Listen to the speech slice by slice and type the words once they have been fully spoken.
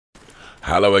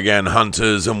Hello again,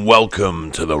 hunters, and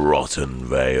welcome to the Rotten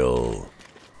Vale.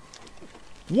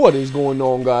 What is going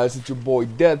on, guys? It's your boy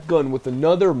Deathgun with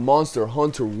another Monster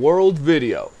Hunter World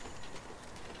video.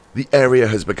 The area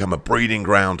has become a breeding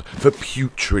ground for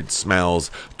putrid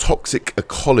smells, toxic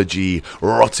ecology,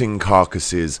 rotting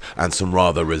carcasses, and some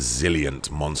rather resilient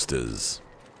monsters.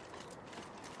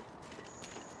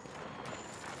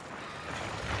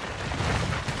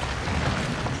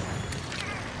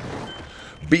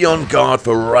 Be on guard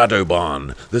for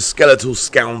Radovan, the skeletal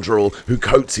scoundrel who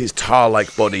coats his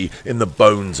tar-like body in the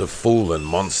bones of fallen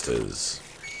monsters.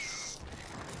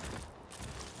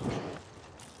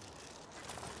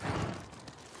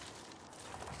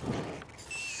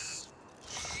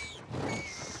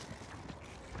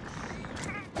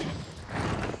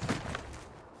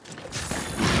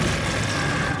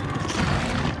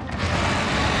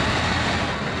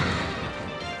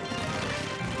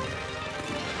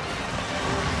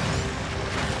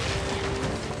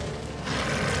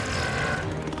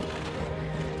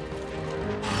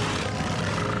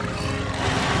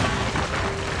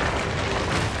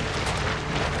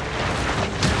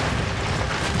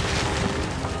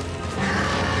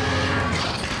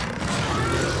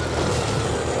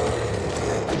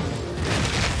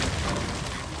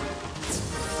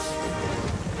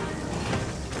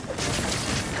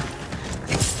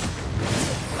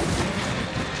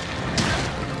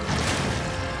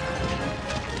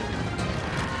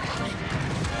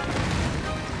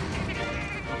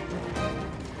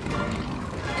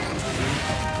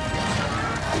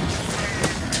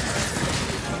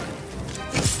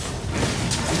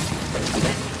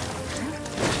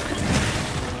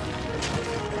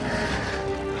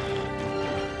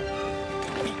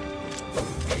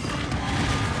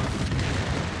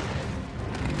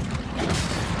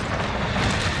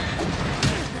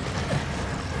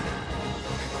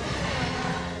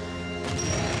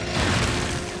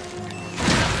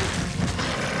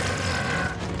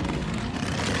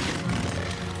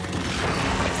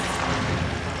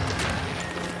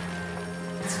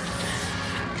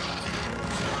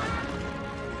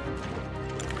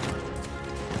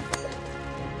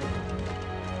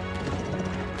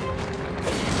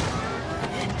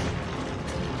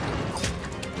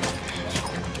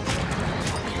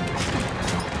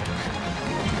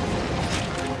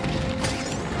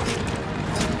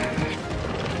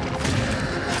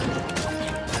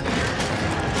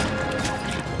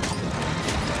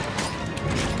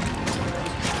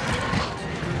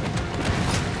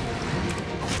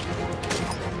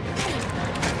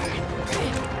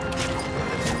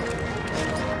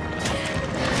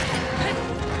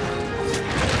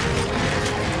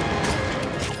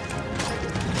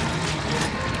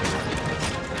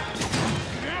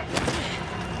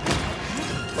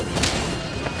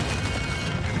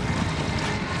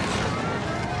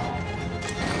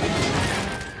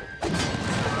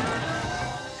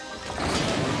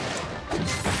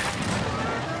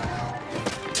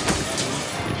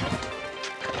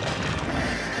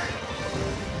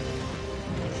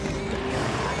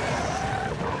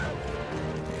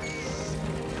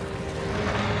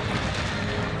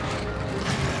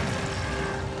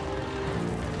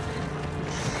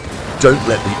 Don't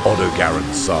let the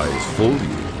Odogaron's size fool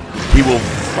you. He will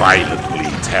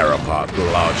violently tear apart the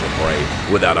larger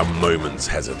prey without a moment's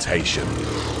hesitation.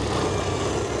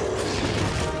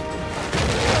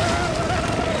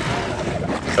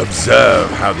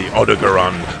 Observe how the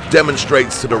Odogaron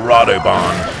demonstrates to the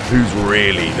Radovan who's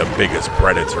really the biggest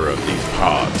predator of these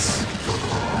parts.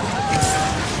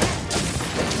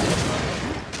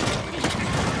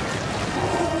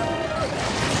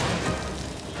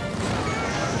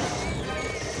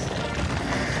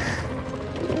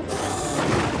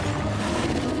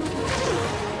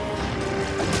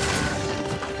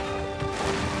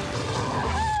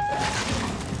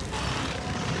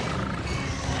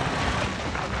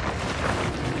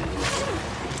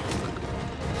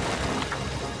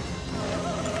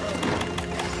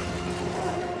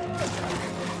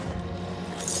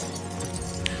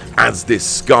 As this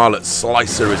Scarlet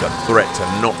Slicer is a threat to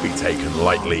not be taken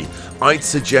lightly, I'd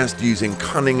suggest using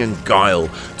cunning and guile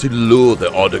to lure the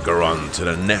Odogaron to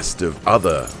the nest of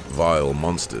other vile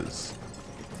monsters.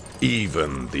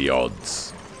 Even the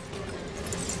odds.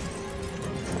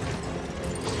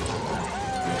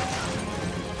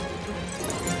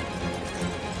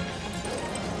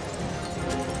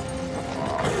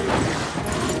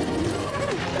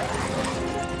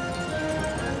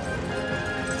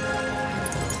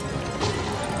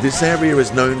 This area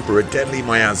is known for a deadly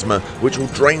miasma which will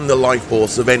drain the life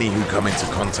force of any who come into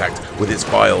contact with its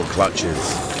vile clutches.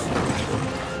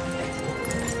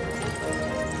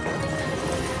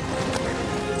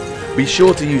 Be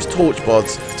sure to use torch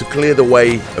pods to clear the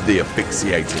way of the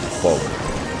asphyxiating fog.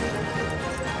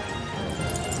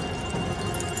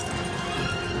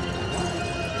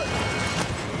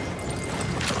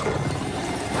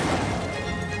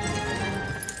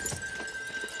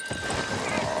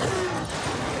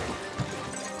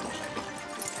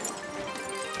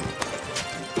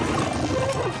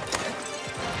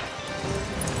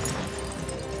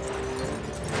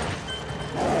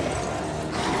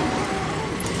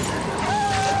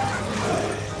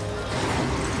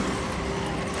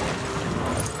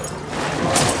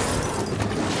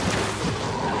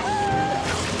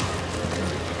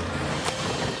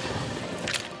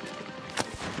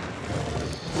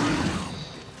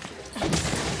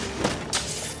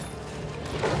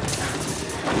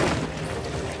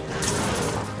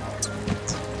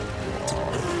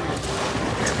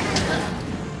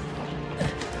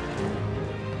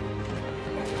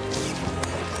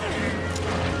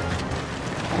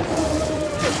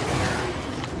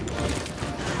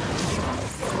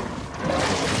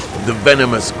 The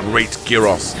venomous Great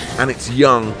Gyros and its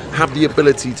young have the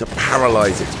ability to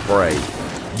paralyze its prey.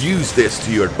 Use this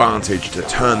to your advantage to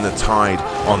turn the tide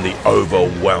on the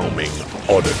overwhelming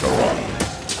Odogaron.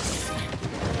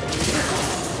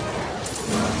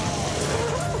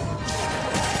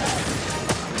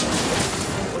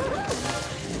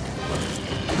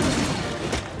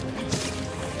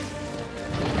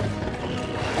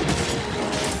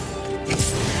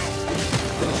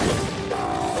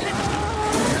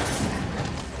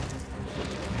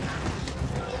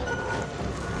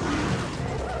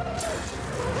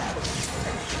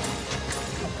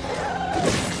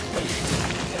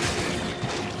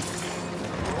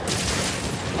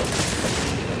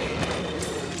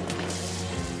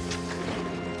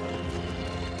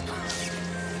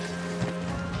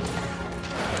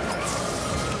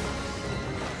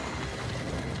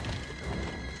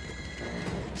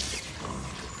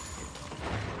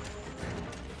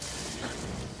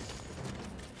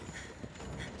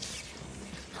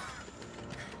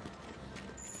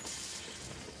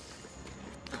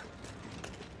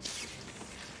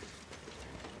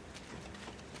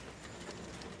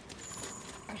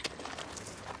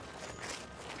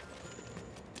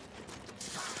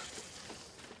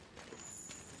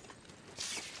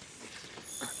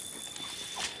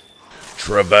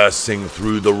 Traversing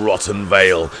through the rotten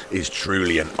Vale is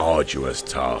truly an arduous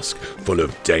task, full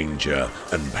of danger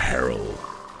and peril.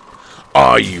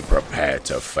 Are you prepared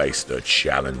to face the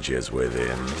challenges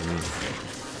within?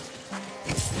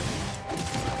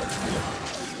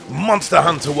 Monster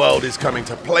Hunter World is coming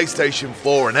to PlayStation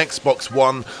 4 and Xbox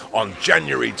One on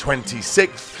January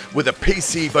 26th, with a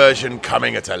PC version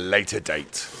coming at a later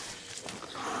date.